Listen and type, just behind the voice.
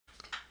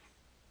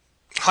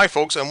Hi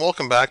folks, and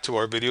welcome back to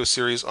our video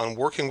series on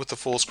working with the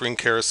full screen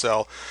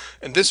carousel.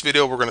 In this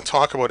video we're going to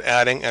talk about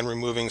adding and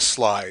removing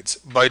slides.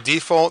 By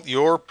default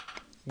your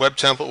web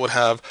template would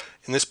have,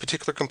 in this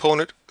particular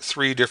component,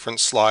 3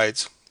 different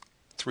slides,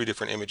 3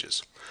 different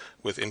images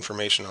with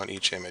information on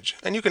each image,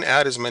 and you can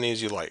add as many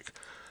as you like.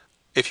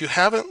 If you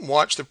haven't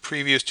watched the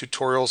previous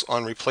tutorials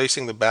on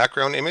replacing the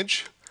background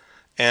image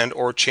and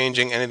or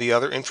changing any of the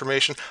other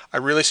information, I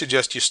really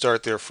suggest you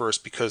start there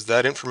first, because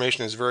that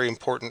information is very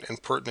important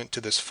and pertinent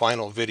to this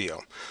final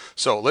video.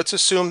 So let's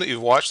assume that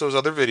you've watched those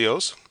other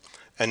videos,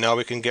 and now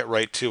we can get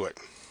right to it.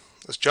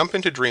 Let's jump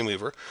into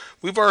Dreamweaver.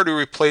 We've already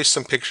replaced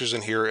some pictures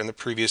in here in the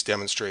previous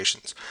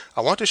demonstrations.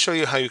 I want to show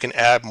you how you can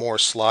add more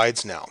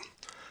slides now.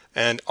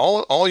 And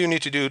all you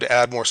need to do to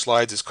add more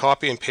slides is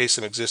copy and paste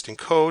some existing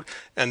code,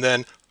 and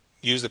then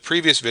use the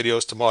previous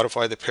videos to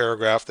modify the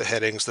paragraph, the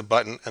headings, the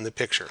button, and the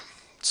picture.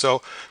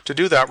 So to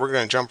do that, we're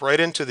going to jump right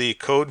into the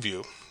code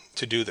view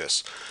to do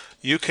this.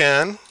 You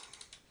can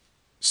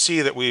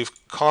see that we've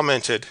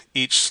commented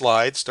each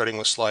slide, starting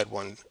with slide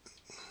 1,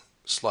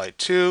 slide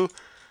 2,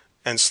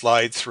 and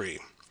slide 3.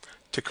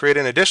 To create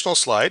an additional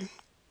slide,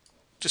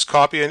 just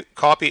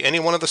copy any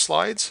one of the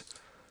slides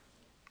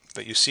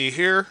that you see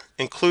here,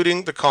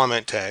 including the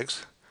comment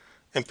tags,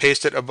 and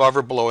paste it above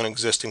or below an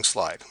existing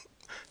slide.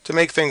 To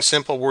make things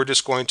simple, we're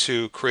just going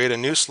to create a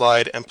new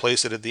slide and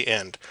place it at the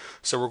end.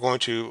 So we're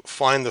going to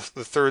find the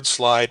third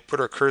slide,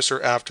 put our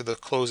cursor after the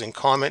closing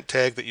comment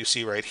tag that you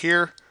see right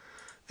here,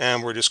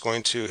 and we're just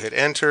going to hit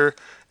enter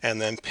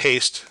and then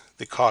paste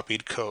the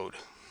copied code.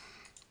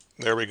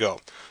 There we go.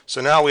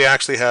 So now we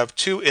actually have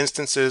 2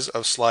 instances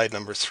of slide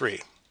number 3.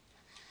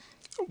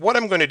 What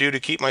I'm going to do to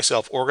keep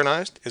myself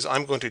organized is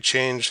I'm going to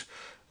change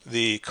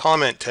the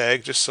comment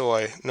tag just so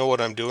I know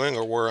what I'm doing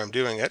or where I'm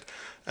doing it,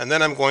 and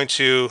then I'm going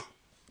to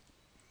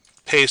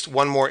paste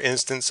one more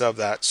instance of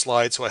that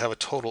slide, so I have a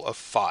total of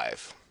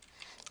 5.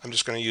 I'm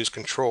just going to use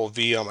Control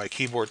V on my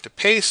keyboard to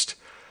paste,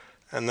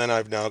 and then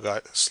I've now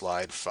got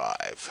slide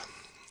 5.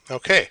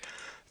 Okay,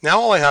 now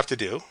all I have to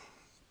do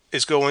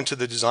is go into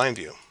the design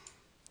view,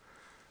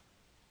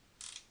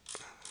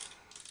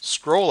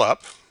 scroll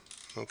up,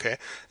 okay,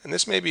 and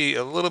this may be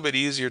a little bit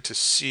easier to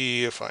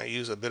see if I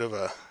use a bit of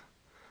a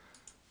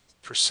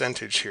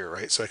percentage here,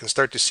 right? So I can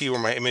start to see where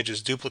my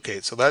images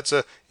duplicate. So that's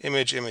a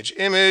image, image,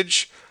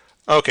 image.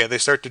 Okay, they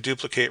start to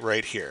duplicate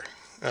right here.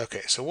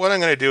 Okay, so what I'm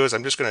going to do is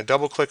I'm just going to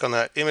double click on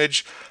that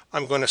image.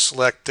 I'm going to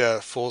select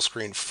full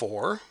screen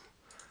 4,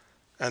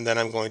 and then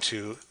I'm going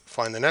to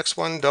find the next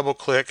one, double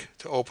click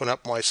to open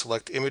up my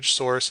select image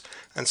source,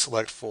 and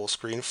select full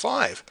screen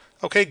 5.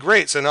 Okay,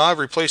 great. So now I've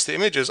replaced the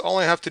images. All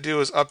I have to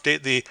do is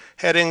update the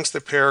headings,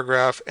 the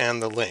paragraph,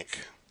 and the link.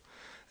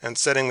 And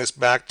setting this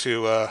back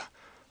to a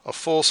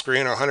full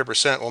screen or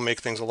 100% will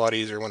make things a lot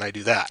easier when I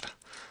do that.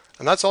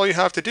 And that's all you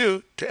have to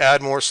do to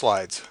add more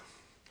slides.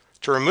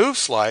 To remove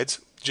slides,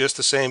 just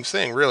the same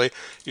thing, really.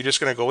 You're just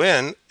going to go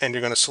in and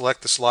you're going to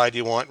select the slide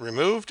you want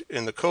removed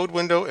in the code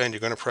window, and you're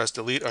going to press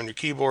delete on your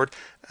keyboard,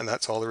 and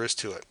that's all there is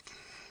to it.